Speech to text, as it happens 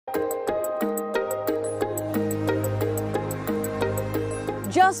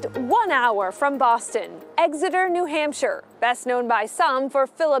Just 1 hour from Boston, Exeter, New Hampshire, best known by some for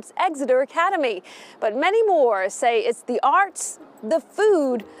Phillips Exeter Academy, but many more say it's the arts, the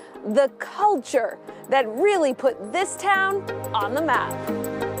food, the culture that really put this town on the map.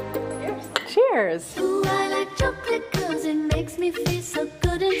 Cheers. Ooh, I like chocolate 'cause it makes me feel so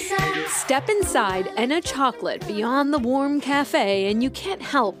good inside. Step inside Enna Chocolate beyond the warm cafe and you can't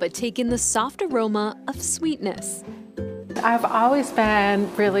help but take in the soft aroma of sweetness. I've always been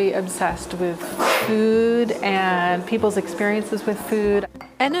really obsessed with food and people's experiences with food.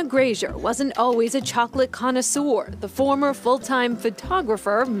 Enna Grazier wasn't always a chocolate connoisseur. The former full-time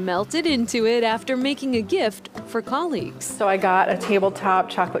photographer melted into it after making a gift for colleagues. So I got a tabletop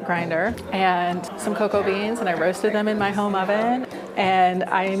chocolate grinder and some cocoa beans and I roasted them in my home oven and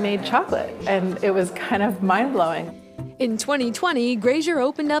I made chocolate and it was kind of mind-blowing. In 2020, Grazier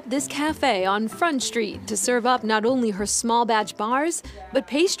opened up this cafe on Front Street to serve up not only her small batch bars, but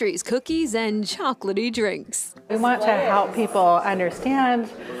pastries, cookies, and chocolatey drinks. We want to help people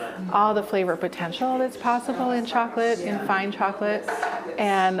understand all the flavor potential that's possible in chocolate, in fine chocolate,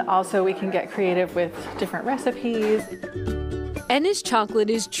 and also we can get creative with different recipes. Enna's chocolate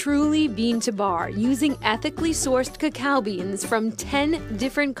is truly bean to bar, using ethically sourced cacao beans from 10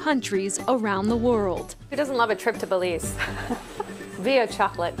 different countries around the world. Who doesn't love a trip to Belize? Via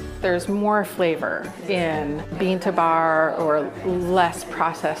chocolate. There's more flavor in bean to bar or less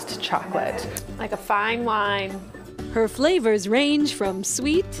processed chocolate. Like a fine wine. Her flavors range from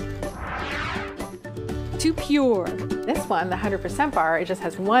sweet to pure. This one, the 100% bar, it just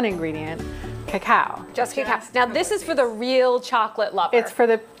has one ingredient, cacao. Just cacao. Now this is for the real chocolate lover. It's for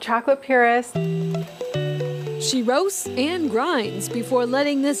the chocolate purist. She roasts and grinds before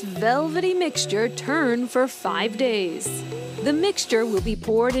letting this velvety mixture turn for 5 days. The mixture will be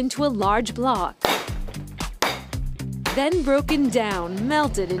poured into a large block, then broken down,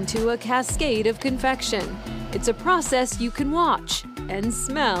 melted into a cascade of confection. It's a process you can watch and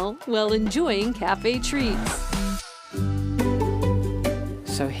smell while enjoying cafe treats.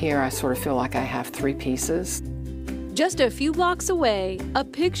 So here I sort of feel like I have 3 pieces. Just a few blocks away, a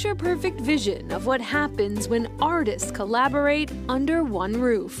picture-perfect vision of what happens when artists collaborate under one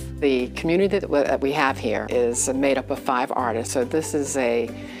roof. The community that we have here is made up of 5 artists, so this is a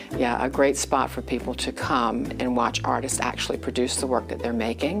great spot for people to come and watch artists actually produce the work that they're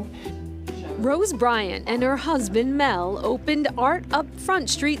making. Rose Bryant and her husband Mel opened Art Up Front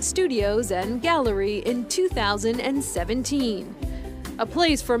Street Studios and Gallery in 2017. A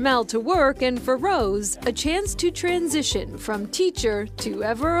place for Mel to work and for Rose, a chance to transition from teacher to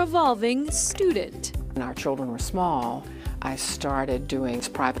ever-evolving student. When our children were small, I started doing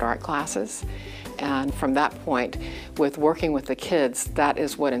private art classes. And from that point, with working with the kids, that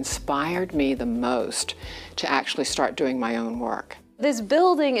is what inspired me the most to actually start doing my own work. This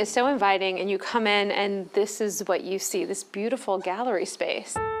building is so inviting and you come in and this is what you see, this beautiful gallery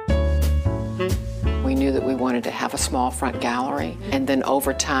space. We knew that we wanted to have a small front gallery, and then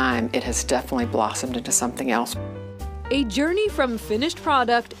over time, it has definitely blossomed into something else. A journey from finished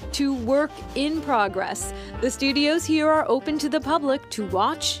product to work in progress. The studios here are open to the public to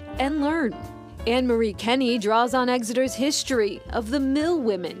watch and learn. Anne-Marie Kenny draws on Exeter's history of the mill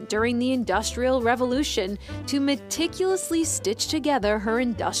women during the Industrial Revolution to meticulously stitch together her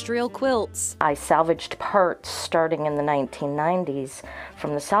industrial quilts. I salvaged parts starting in the 1990s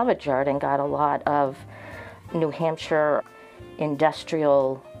from the salvage yard and got a lot of New Hampshire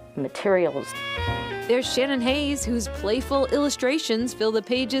industrial materials. There's Shannon Hayes, whose playful illustrations fill the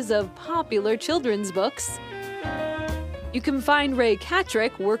pages of popular children's books. You can find Ray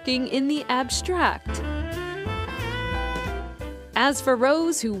Catrick working in the abstract. As for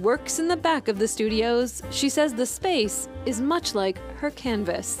Rose, who works in the back of the studios, she says the space is much like her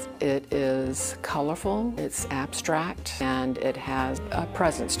canvas. It is colorful, it's abstract, and it has a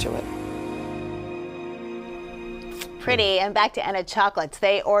presence to it. Pretty. And back to Enna Chocolates.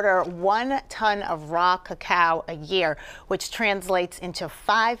 They order 1 ton of raw cacao a year, which translates into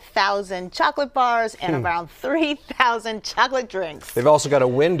 5,000 chocolate bars and around 3,000 chocolate drinks. They've also got a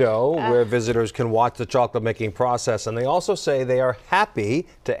window where visitors can watch the chocolate making process, and they also say they are happy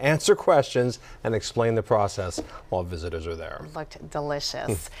to answer questions and explain the process while visitors are there. Looked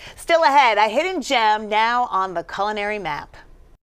delicious. Still ahead, a hidden gem now on the culinary map.